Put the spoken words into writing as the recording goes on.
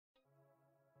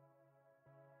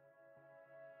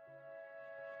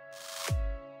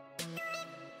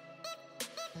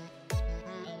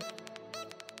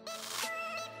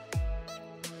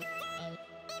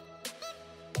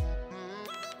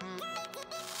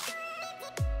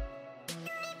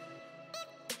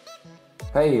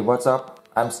Hey, what's up?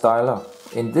 I'm Styler.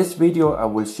 In this video I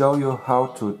will show you how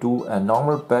to do a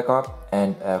normal backup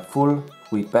and a full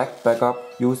READBACK backup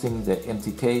using the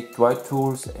MTK Droid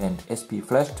Tools and SP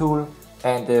Flash tool.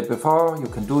 And before you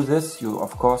can do this, you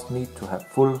of course need to have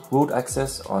full root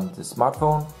access on the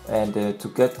smartphone. And to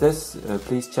get this,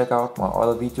 please check out my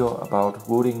other video about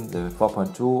rooting the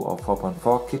 4.2 or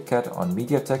 4.4 KitKat on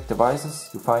Mediatek devices.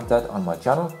 You find that on my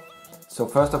channel. So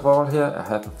first of all, here I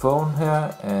have a phone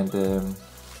here, and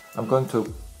I'm going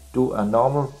to do a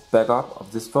normal backup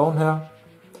of this phone here.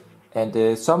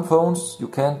 And some phones you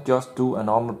can't just do a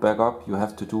normal backup, you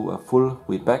have to do a full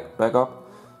READBACK backup.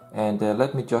 And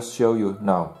let me just show you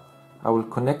now. I will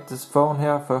connect this phone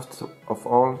here first of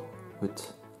all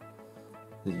with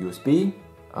the USB.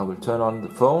 I will turn on the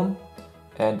phone,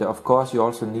 and of course you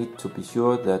also need to be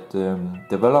sure that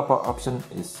developer option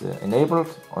is enabled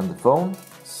on the phone.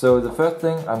 So the first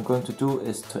thing I'm going to do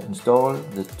is to install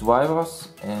the drivers,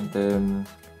 and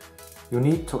you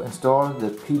need to install the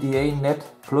PDA-Net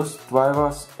Plus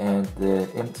drivers and the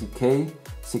MTK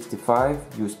 65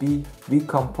 USB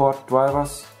VCOM port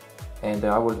drivers. And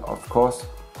I will of course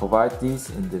provide these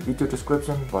in the video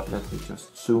description, but let me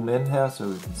just zoom in here so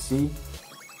you can see.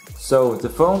 So the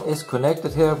phone is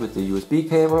connected here with the USB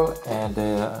cable, and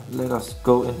let us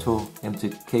go into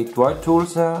MTK Droid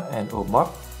Tools here and open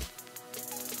up.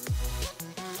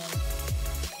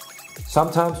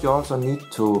 Sometimes you also need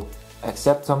to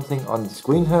accept something on the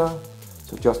screen here,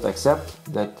 so just accept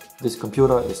that this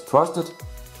computer is trusted.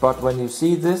 But when you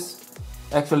see this,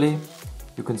 actually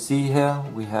you can see here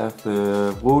we have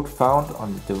root found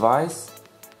on the device.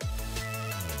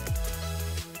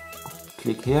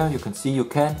 Click here, you can see you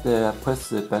can't press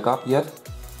the backup yet,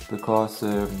 because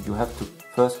you have to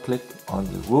first click on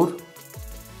the root,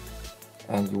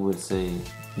 and you will say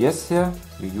yes here.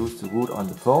 You use the root on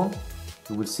the phone.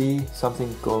 You will see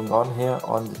something going on here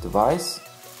on the device.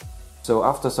 So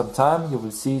after some time you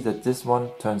will see that this one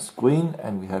turns green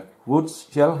and we have root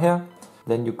shell here.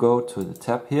 Then you go to the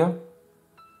tab here.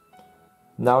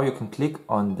 Now you can click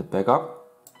on the backup,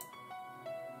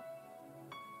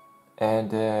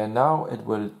 and now it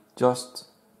will just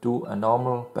do a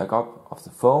normal backup of the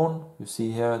phone. You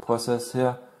see here process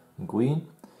here in green,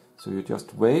 so you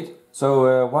just wait.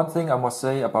 So one thing I must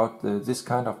say about this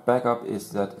kind of backup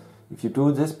is that if you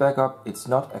do this backup, it's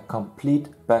not a complete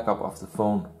backup of the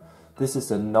phone. This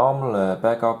is a normal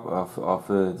backup of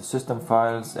the system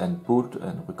files and boot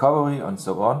and recovery and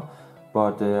so on.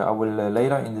 But I will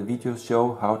later in the video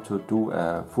show how to do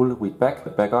a full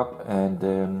READBACK backup,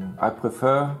 and I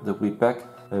prefer the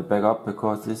READBACK backup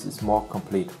because this is more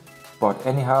complete. But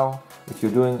anyhow, if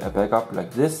you're doing a backup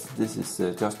like this is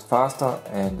just faster,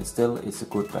 and still is a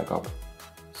good backup.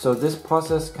 So this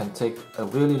process can take a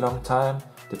really long time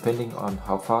depending on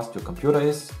how fast your computer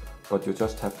is, but you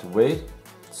just have to wait.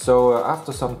 So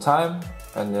after some time,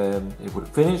 and it will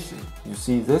finish, you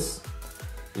see this.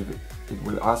 It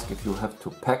will ask if you have to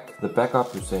pack the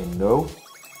backup. You say no.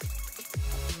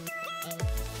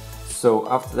 So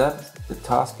after that the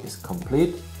task is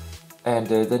complete, and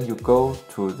then you go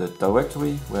to the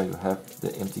directory where you have the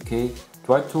MTK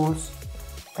Droid Tools,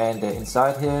 and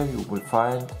inside here you will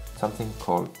find something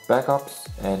called backups,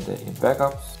 and in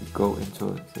backups you go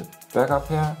into the backup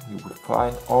here. You will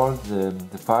find all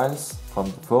the files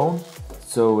from the phone.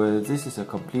 So this is a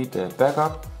complete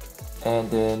backup,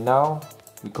 and now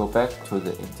we go back to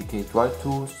the MTK Droid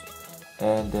Tools,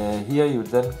 and here you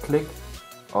then click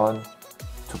on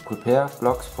to prepare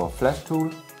blocks for Flash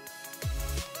tool.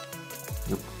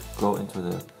 You go into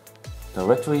the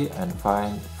directory and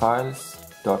find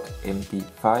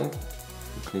files.md5.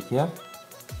 You click here,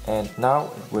 and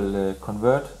now it will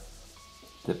convert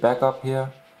the backup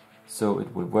here, so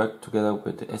it will work together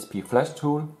with the SP Flash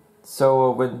tool. So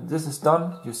when this is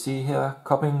done, you see here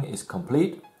copying is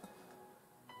complete.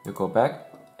 You go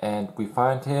back, and we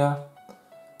find here,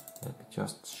 let me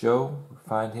just show, we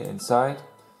find here inside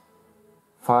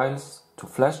files to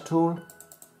Flash tool,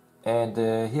 and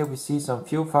here we see some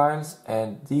few files,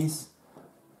 and these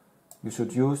you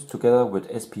should use together with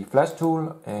SP Flash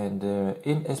tool. And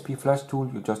in SP Flash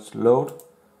tool you just load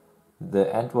the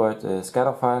Android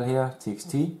scatter file here,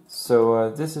 txt. So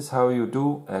this is how you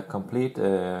do a complete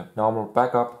normal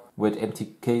backup with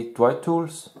MTK Droid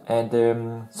Tools. And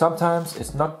sometimes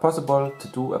it's not possible to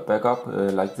do a backup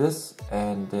like this,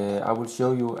 and I will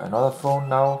show you another phone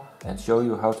now and show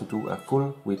you how to do a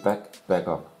full READBACK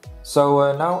backup.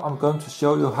 So now I'm going to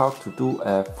show you how to do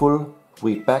a full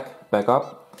READBACK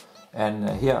backup, and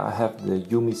here I have the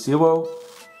Yumi 0,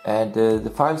 and the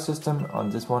file system on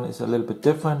this one is a little bit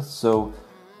different. So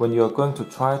when you're going to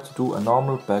try to do a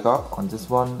normal backup on this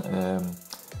one,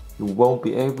 you won't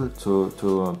be able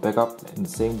to back up in the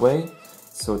same way.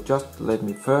 So just let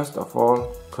me first of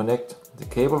all connect the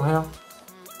cable here,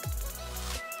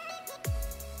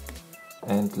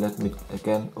 and let me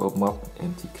again open up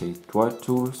MTK Droid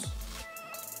Tools,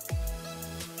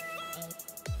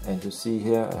 and you see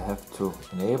here I have to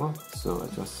enable, so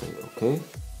I just say OK.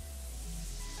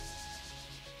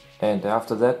 And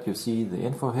after that you see the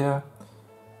info here,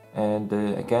 and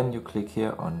again you click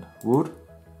here on root,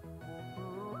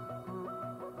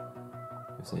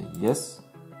 you say yes,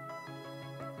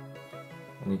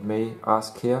 and it may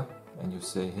ask here, and you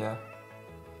say here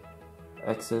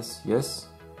access yes.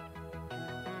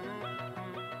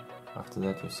 After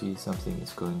that you see something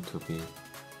is going to be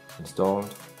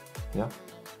installed here,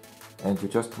 and you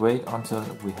just wait until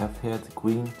we have here the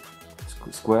green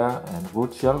square and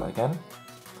root shell again.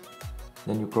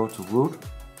 Then you go to root,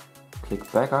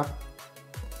 click backup,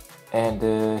 and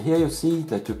here you see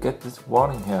that you get this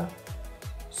warning here,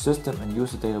 system and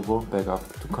user data won't back up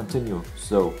to continue.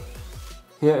 So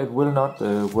here it will not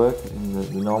work in the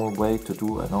normal way to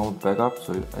do a normal backup,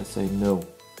 so I say no.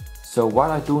 So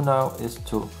what I do now is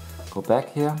to go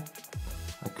back here,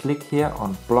 I click here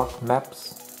on block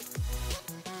maps,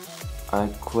 I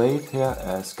create here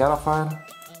a scatter file,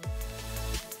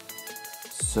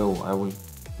 so I will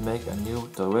make a new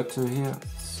directory here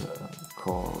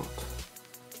called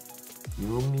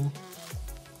Yumi,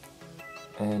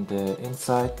 and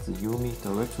inside the Yumi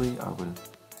directory I will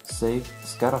save the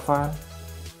scatter file.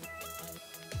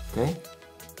 Okay,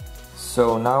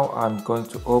 so now I'm going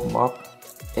to open up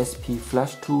SP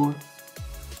Flash tool.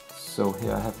 So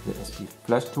here I have the SP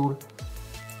Flash tool,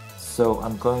 so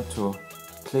I'm going to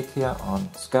click here on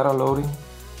scatter loading,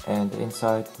 and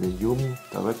inside the Yumi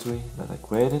directory that I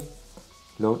created,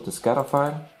 load the scatter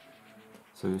file,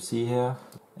 so you see here,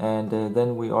 and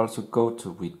then we also go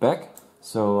to READBACK,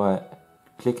 so I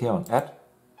click here on add,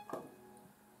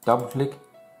 double click,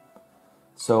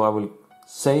 so I will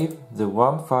save the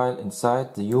ROM file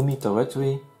inside the Yumi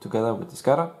directory together with the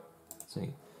scatter,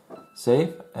 say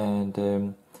save,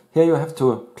 and here you have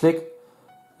to click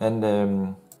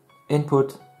and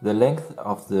input the length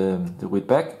of the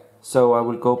READBACK. So I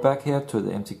will go back here to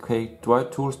the MTK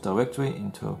Droid Tools directory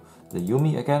into the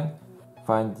Yumi again,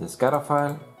 find the scatter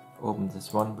file, open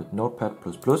this one with Notepad++.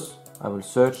 I will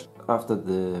search after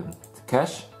the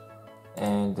cache,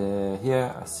 and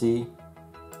here I see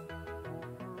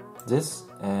this,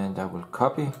 and I will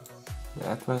copy the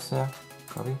address here,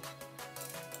 copy,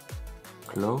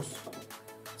 close.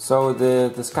 So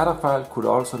the scatter file could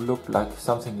also look like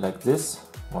something like this.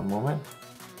 One moment.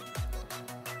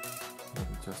 Let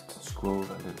me just scroll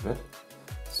a little bit.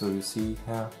 So you see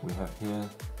here, we have here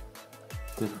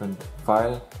different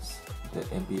files, the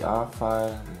MBR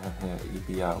file, we have here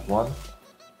EBR1.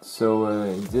 So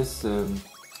in this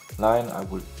line I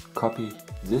will copy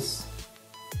this,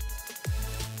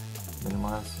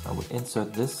 minimize, I will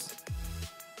insert this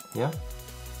here,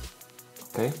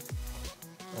 okay,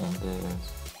 and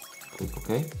click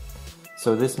OK.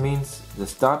 So this means the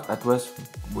start address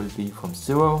will be from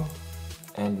 0,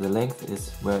 and the length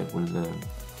is where it will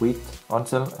read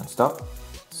until and stop.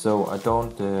 So I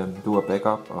don't do a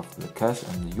backup of the cache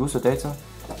and the user data,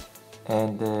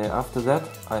 and after that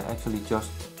I actually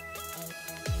just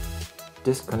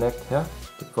disconnect here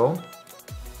the phone,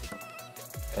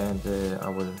 and I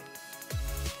will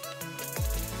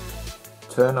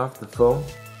turn off the phone.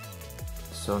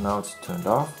 So now it's turned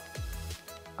off.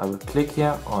 I will click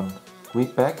here on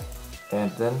READBACK,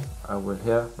 and then I will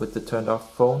here with the turned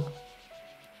off phone,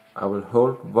 I will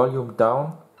hold volume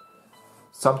down.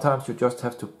 Sometimes you just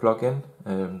have to plug in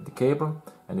the cable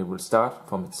and it will start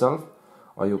from itself,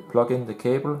 or you plug in the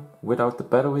cable without the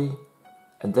battery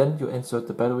and then you insert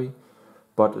the battery.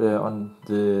 But on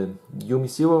the Yumi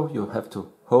 0 you have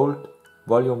to hold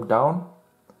volume down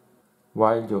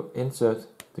while you insert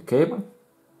the cable,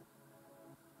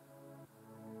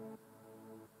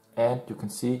 and you can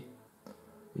see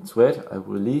it's red. I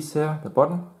release here the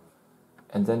button,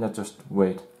 and then I just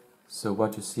wait. So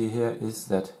what you see here is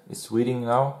that it's reading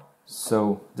now.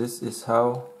 So this is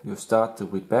how you start the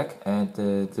READBACK, and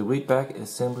the READBACK is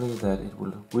simply that it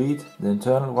will read the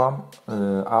internal ROM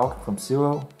out from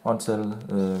 0 until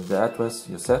the address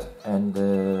you set, and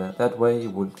that way you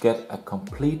will get a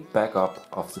complete backup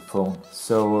of the phone.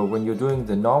 So when you're doing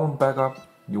the normal backup,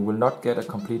 you will not get a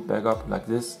complete backup like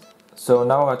this. So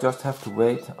now I just have to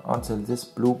wait until this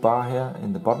blue bar here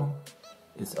in the bottom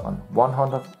is on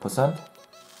 100%,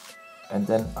 and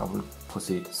then I will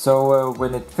proceed. So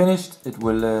when it finished, it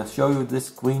will show you this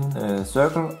green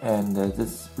circle, and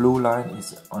this blue line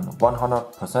is on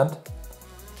 100%.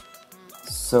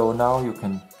 So now you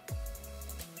can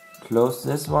close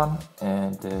this one,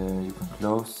 and you can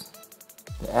close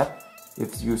the app.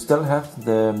 If you still have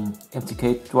the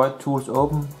MTK Droid Tools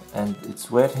open and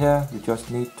it's red here, you just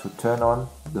need to turn on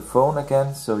the phone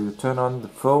again. So you turn on the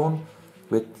phone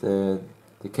with the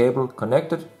cable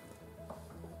connected,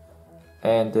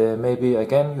 and maybe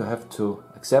again you have to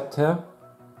accept here,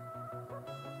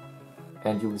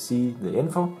 and you will see the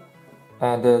info,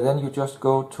 and then you just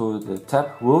go to the tab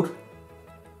root.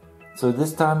 So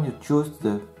this time you choose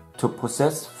the to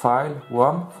process file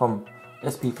ROM from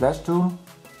SP Flash Tool.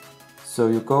 So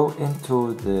you go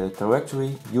into the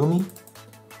directory UNI,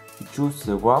 you choose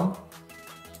the ROM,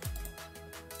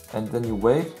 and then you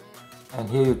wait, and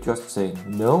here you just say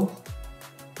no,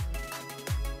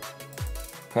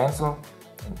 cancel,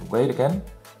 and wait again.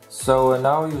 So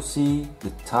now you see the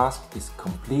task is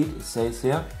complete, it says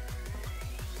here.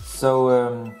 So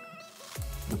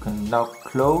you can now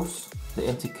close the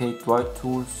MTK Droid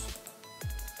Tools,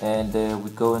 and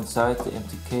we go inside the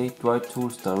MTK Droid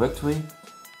Tools directory,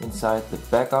 inside the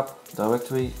backup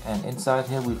directory, and inside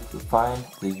here we find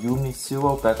the UNI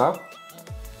 0 backup.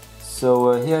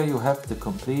 So here you have the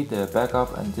complete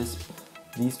backup, and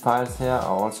these files here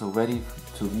are also ready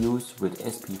to use with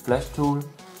SP Flash Tool.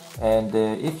 And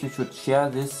if you should share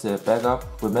this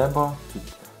backup, remember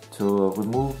to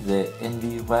remove the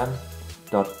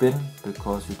nvram.bin,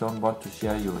 because you don't want to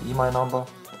share your email number.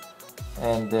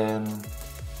 And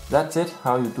that's it,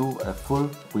 how you do a full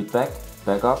READBACK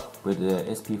backup with the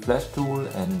SP Flash Tool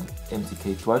and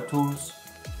MTK Droid Tools.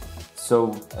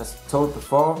 So as told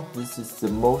before, this is the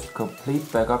most complete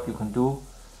backup you can do,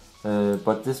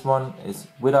 but this one is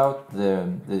without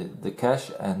the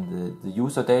cache and the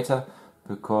user data,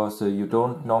 because you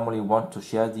don't normally want to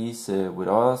share these with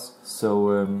others.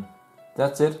 So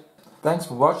that's it. Thanks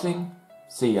for watching.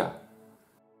 See ya.